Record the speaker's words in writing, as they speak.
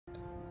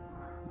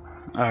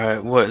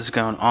Alright, what is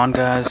going on,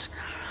 guys?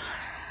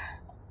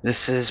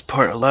 This is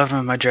part 11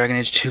 of my Dragon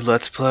Age 2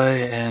 Let's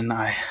Play, and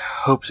I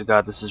hope to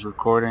God this is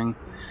recording,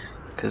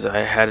 because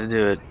I had to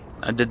do it.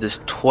 I did this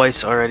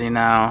twice already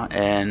now,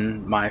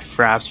 and my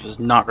fraps was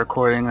not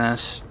recording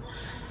this.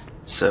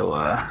 So,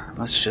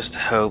 let's just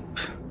hope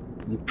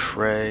and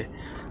pray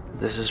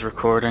this is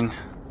recording.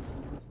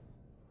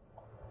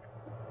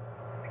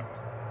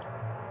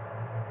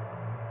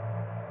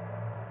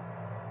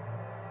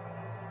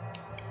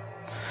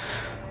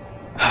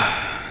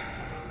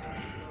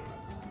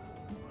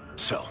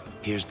 So,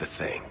 here's the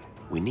thing.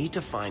 We need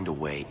to find a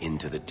way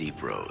into the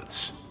deep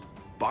roads.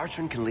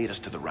 Bartran can lead us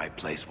to the right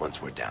place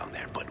once we're down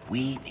there, but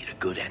we need a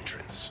good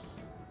entrance.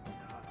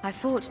 I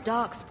fought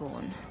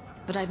Darkspawn,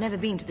 but I've never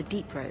been to the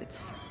deep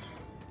roads.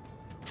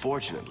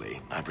 Fortunately,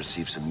 I've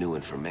received some new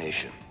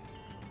information.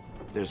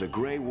 There's a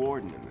Grey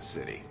Warden in the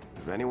city.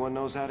 If anyone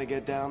knows how to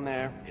get down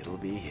there, it'll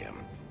be him.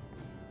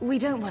 We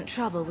don't want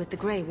trouble with the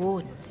Grey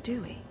Wardens,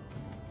 do we?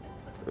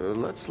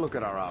 Let's look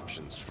at our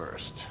options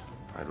first.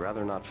 I'd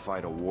rather not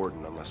fight a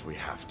warden unless we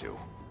have to.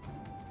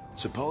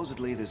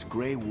 Supposedly, this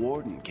Grey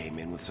Warden came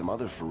in with some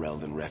other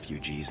Ferelden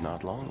refugees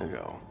not long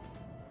ago.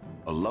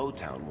 A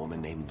Lowtown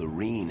woman named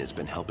Lorene has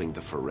been helping the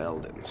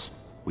Fereldans.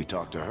 We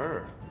talk to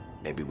her.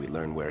 Maybe we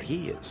learn where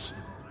he is.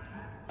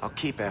 I'll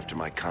keep after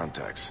my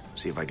contacts,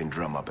 see if I can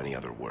drum up any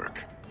other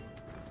work.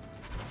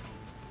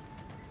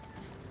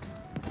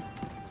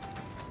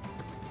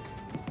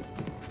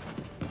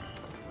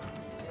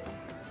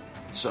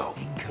 So,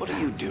 what do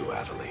you do,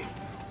 Adeline?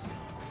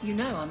 You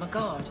know I'm a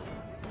god.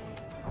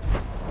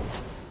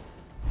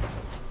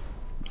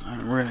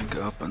 Alright, we're gonna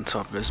go up on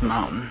top of this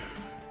mountain.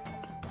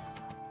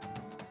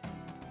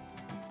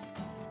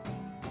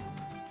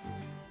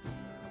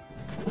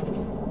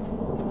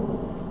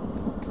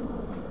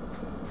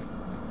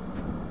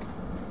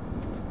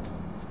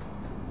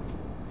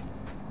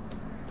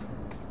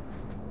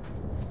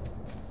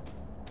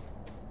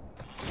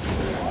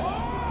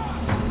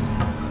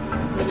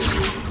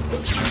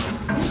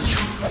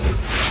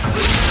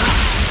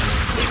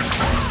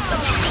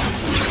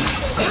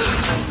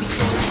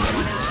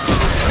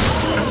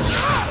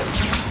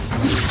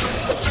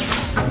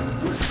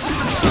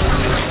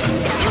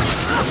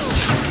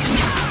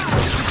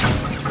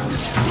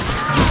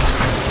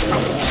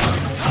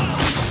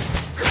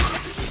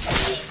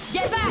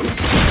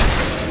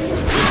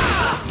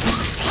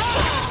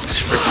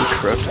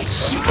 Corrupted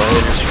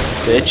spiders,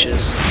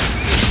 bitches.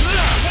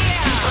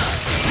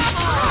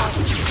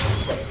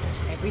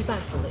 Every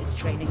battle is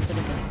training for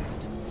the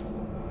next.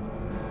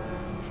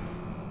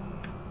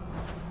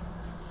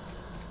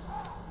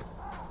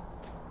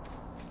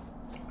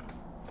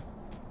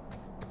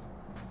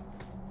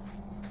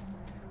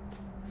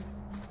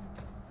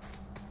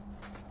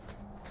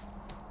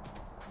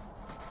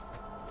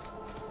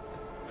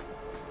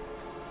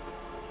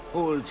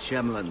 Old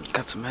Shemlin,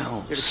 Got some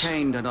elves. your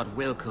kind are not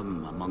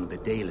welcome among the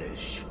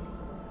Dalish.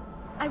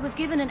 I was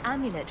given an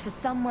amulet for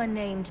someone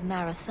named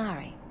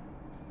Marathari.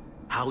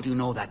 How do you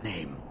know that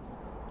name?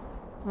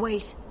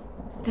 Wait,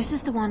 this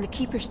is the one the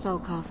Keeper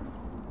spoke of.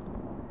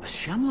 A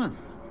Shemlin?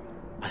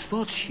 I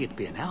thought she'd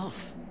be an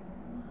elf.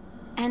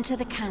 Enter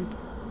the camp.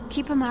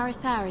 Keeper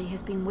Marathari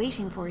has been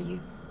waiting for you.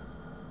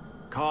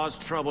 Cause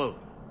trouble,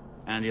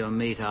 and you'll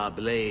meet our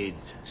blade,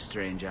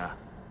 stranger.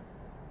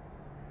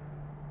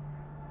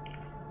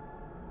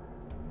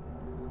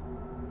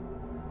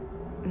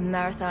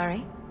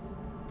 Marathari?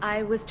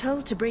 I was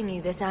told to bring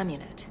you this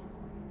amulet.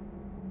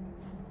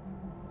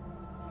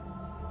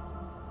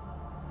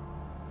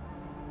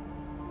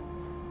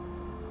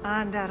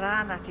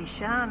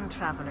 Andaranatishan,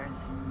 travelers.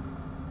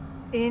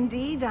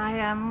 Indeed, I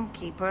am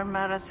Keeper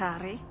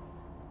Marathari.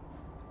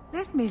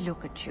 Let me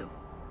look at you.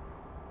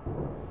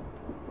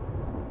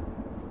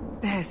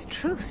 There's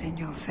truth in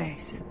your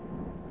face.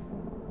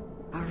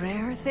 A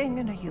rare thing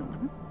in a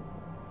human.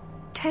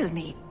 Tell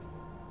me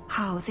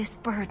how this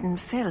burden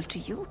fell to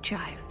you,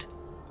 child.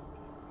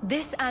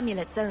 This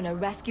amulet's owner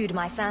rescued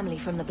my family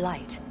from the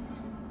Blight.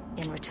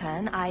 In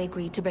return, I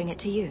agreed to bring it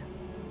to you.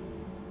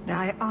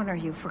 I honor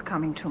you for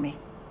coming to me.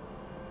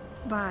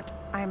 But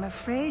I'm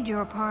afraid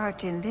your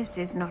part in this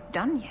is not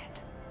done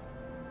yet.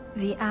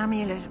 The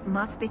amulet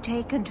must be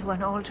taken to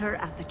an altar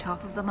at the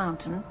top of the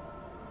mountain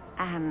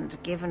and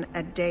given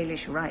a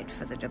Dalish rite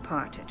for the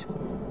departed.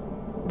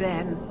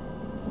 Then,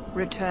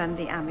 return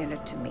the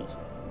amulet to me.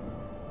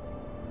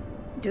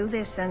 Do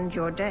this and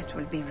your debt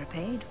will be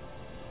repaid.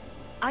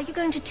 Are you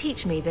going to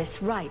teach me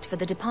this rite for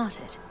the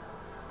departed?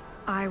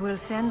 I will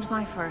send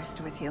my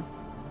first with you.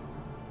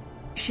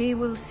 She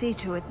will see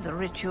to it the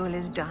ritual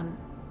is done.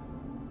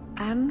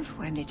 And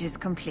when it is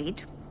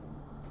complete,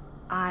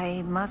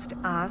 I must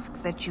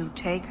ask that you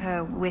take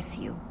her with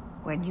you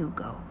when you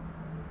go.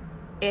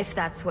 If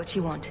that's what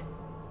you want.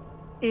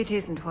 It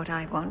isn't what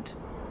I want,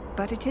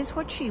 but it is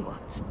what she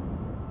wants.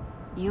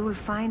 You will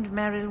find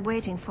Merrill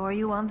waiting for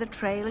you on the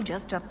trail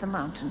just up the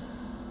mountain.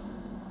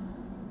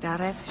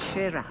 Dareth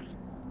Shiral.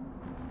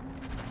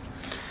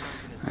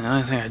 The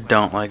only thing I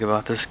don't like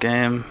about this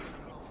game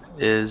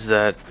is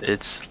that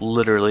it's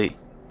literally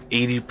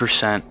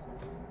 80%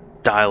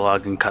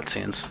 dialogue and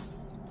cutscenes.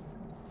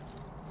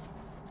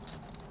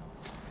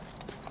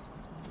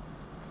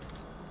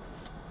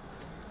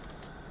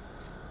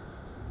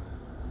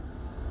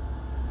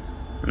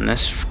 And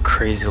this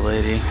crazy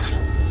lady,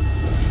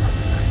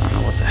 I don't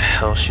know what the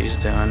hell she's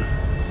doing.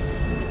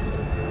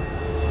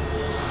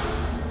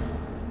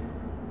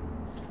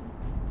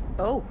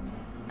 Oh,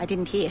 I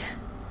didn't hear.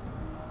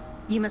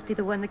 You must be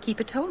the one the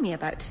Keeper told me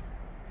about.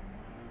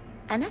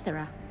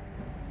 Anethera.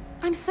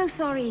 I'm so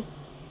sorry.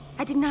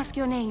 I didn't ask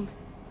your name.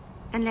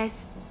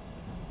 Unless...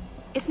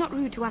 It's not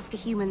rude to ask a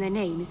human their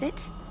name, is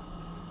it?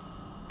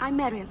 I'm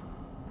Meryl,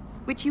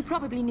 which you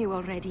probably knew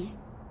already.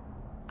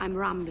 I'm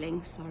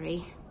rambling,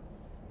 sorry.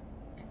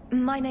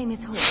 My name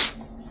is Hawk.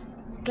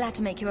 Glad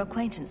to make your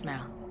acquaintance,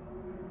 Meryl.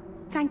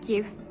 Thank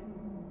you.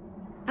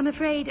 I'm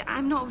afraid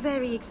I'm not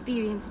very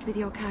experienced with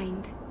your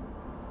kind.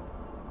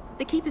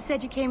 The Keeper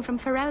said you came from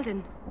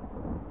Ferelden.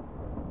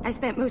 I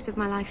spent most of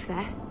my life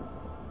there.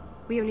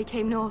 We only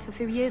came north a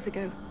few years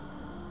ago.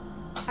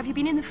 Have you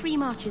been in the Free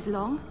Marches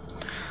long?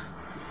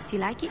 Do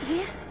you like it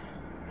here?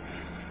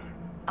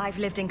 I've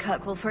lived in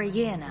Kirkwall for a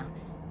year now.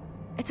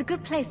 It's a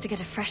good place to get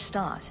a fresh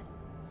start.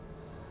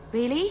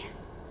 Really?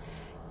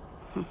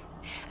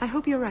 I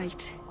hope you're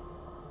right.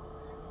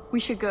 We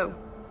should go.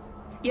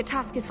 Your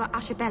task is for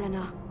Asher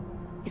Bellinar.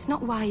 It's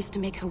not wise to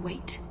make her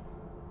wait.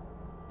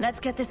 Let's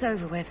get this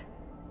over with.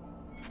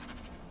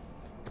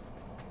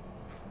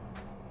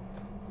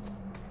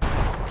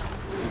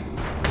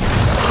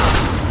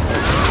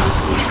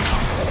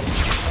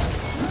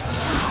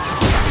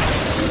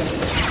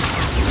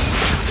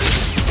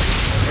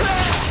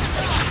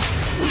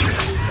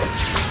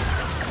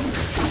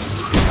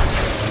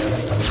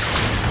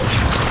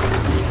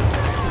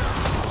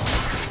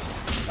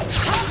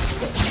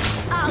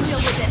 I'll deal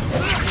with this.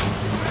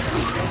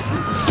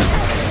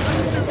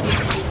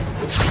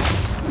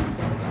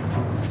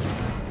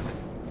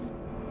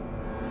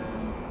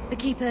 The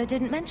Keeper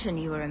didn't mention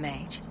you were a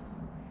mage.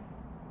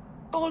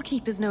 All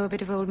Keepers know a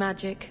bit of old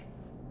magic.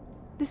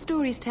 The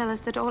stories tell us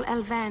that all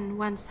Elven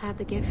once had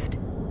the gift.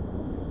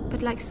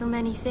 But like so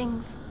many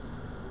things,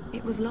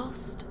 it was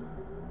lost.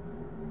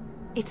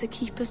 It's a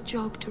Keeper's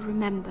job to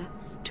remember,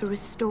 to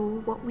restore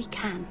what we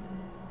can.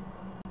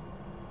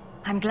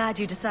 I'm glad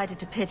you decided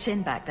to pitch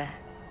in back there.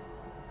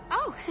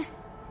 Oh!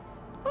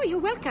 Oh, you're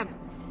welcome.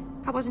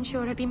 I wasn't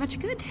sure I'd be much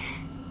good.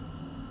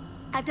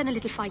 I've done a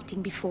little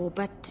fighting before,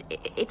 but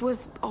it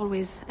was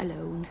always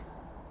alone.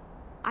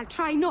 I'll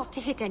try not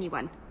to hit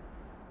anyone.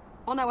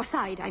 On our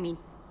side, I mean.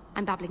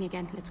 I'm babbling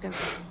again. Let's go.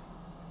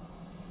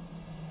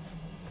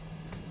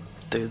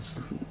 Dude,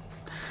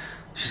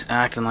 she's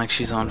acting like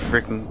she's on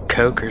freaking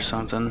coke or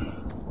something.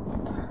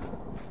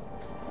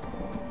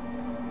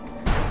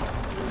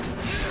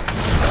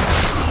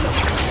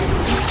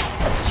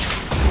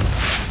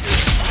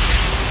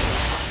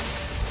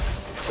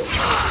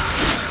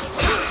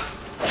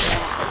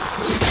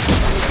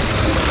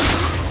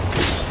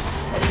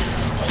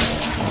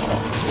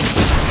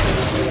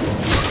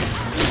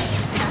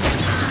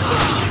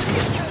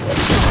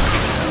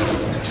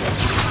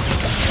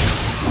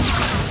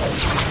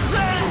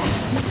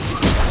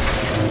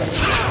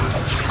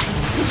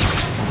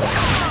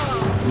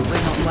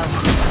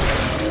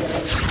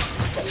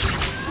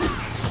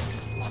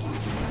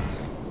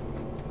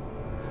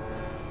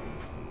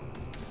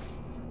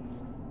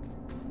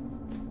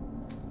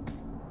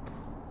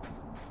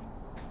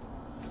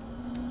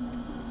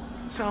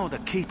 So the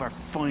Keeper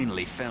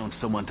finally found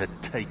someone to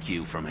take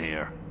you from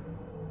here.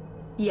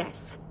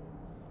 Yes.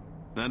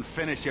 Then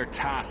finish your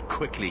task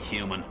quickly,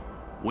 human.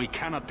 We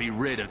cannot be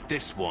rid of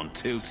this one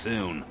too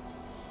soon.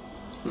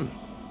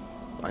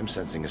 I'm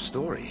sensing a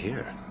story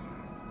here.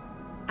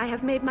 I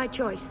have made my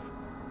choice.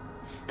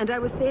 And I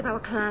will save our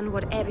clan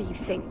whatever you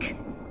think.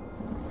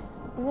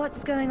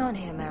 What's going on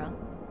here, Meryl?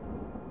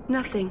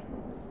 Nothing.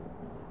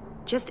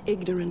 Just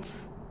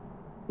ignorance.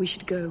 We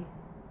should go.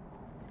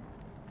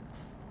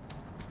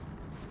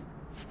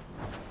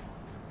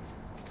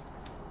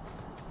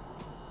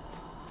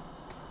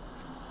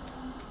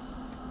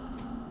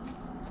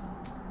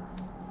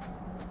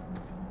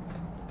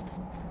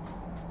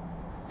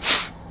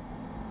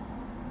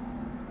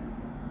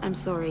 I'm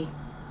sorry.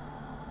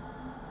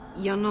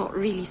 You're not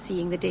really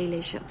seeing the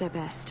Dalish at their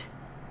best.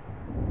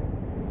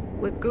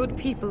 We're good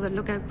people that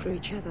look out for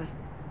each other.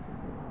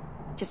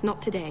 Just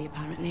not today,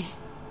 apparently.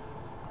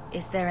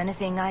 Is there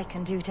anything I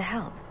can do to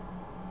help?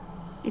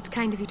 It's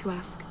kind of you to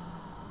ask.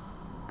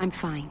 I'm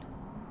fine.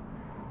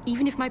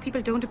 Even if my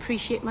people don't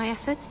appreciate my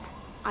efforts,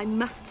 I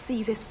must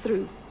see this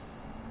through.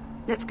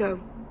 Let's go.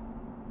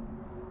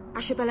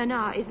 Asher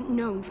Bellinar isn't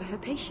known for her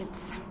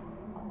patience.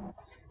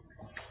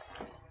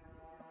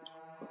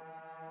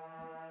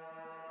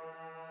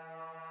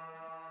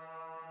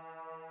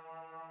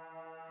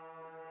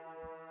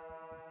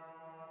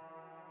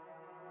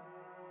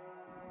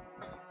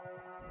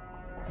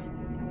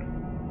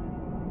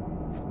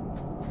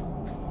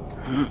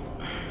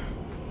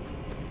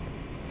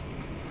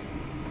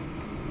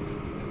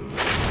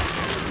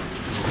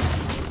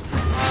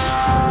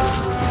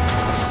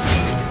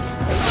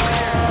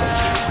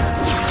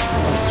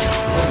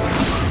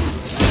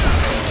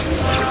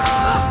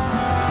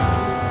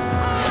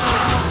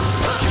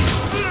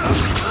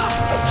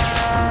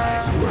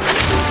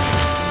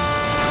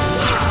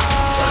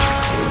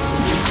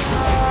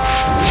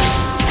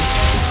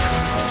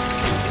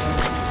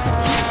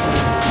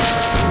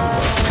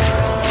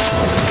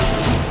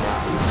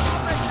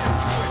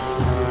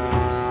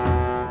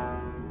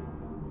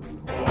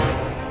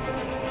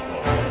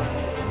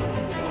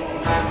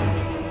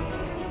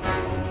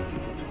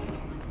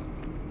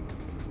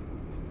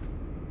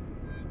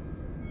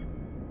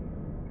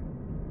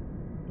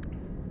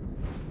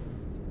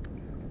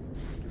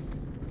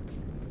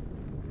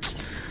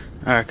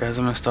 Alright guys,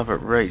 I'm gonna stop it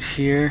right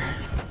here,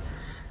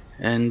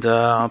 and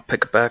I'll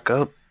pick it back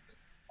up.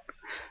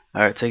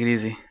 Alright, take it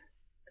easy.